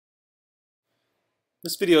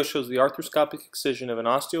This video shows the arthroscopic excision of an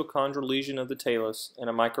osteochondral lesion of the talus and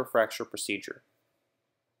a microfracture procedure.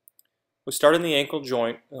 We start in the ankle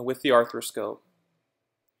joint with the arthroscope.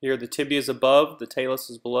 Here the tibia is above, the talus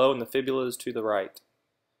is below, and the fibula is to the right.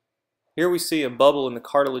 Here we see a bubble in the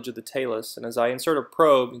cartilage of the talus, and as I insert a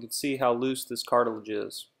probe, you can see how loose this cartilage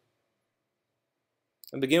is.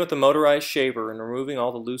 I begin with a motorized shaver and removing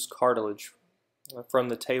all the loose cartilage from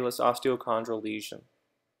the talus osteochondral lesion.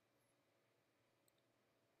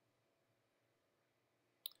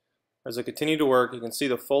 As I continue to work, you can see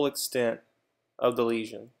the full extent of the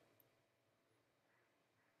lesion.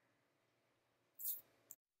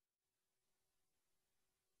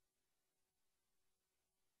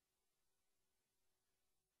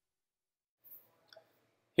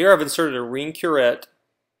 Here I've inserted a ring curette.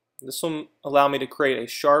 This will allow me to create a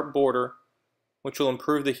sharp border which will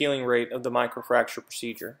improve the healing rate of the microfracture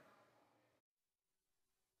procedure.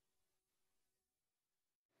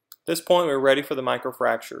 At this point we're ready for the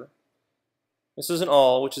microfracture. This is an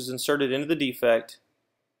awl which is inserted into the defect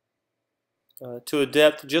to a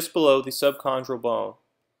depth just below the subchondral bone.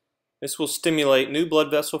 This will stimulate new blood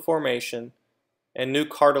vessel formation and new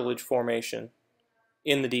cartilage formation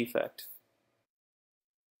in the defect.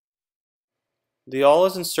 The awl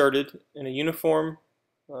is inserted in a uniform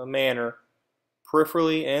manner,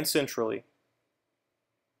 peripherally and centrally.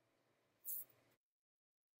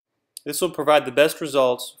 This will provide the best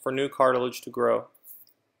results for new cartilage to grow.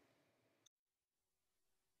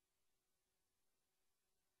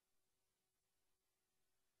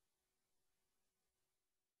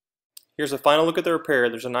 Here's a final look at the repair.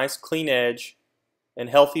 There's a nice clean edge and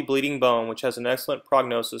healthy bleeding bone which has an excellent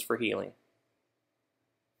prognosis for healing.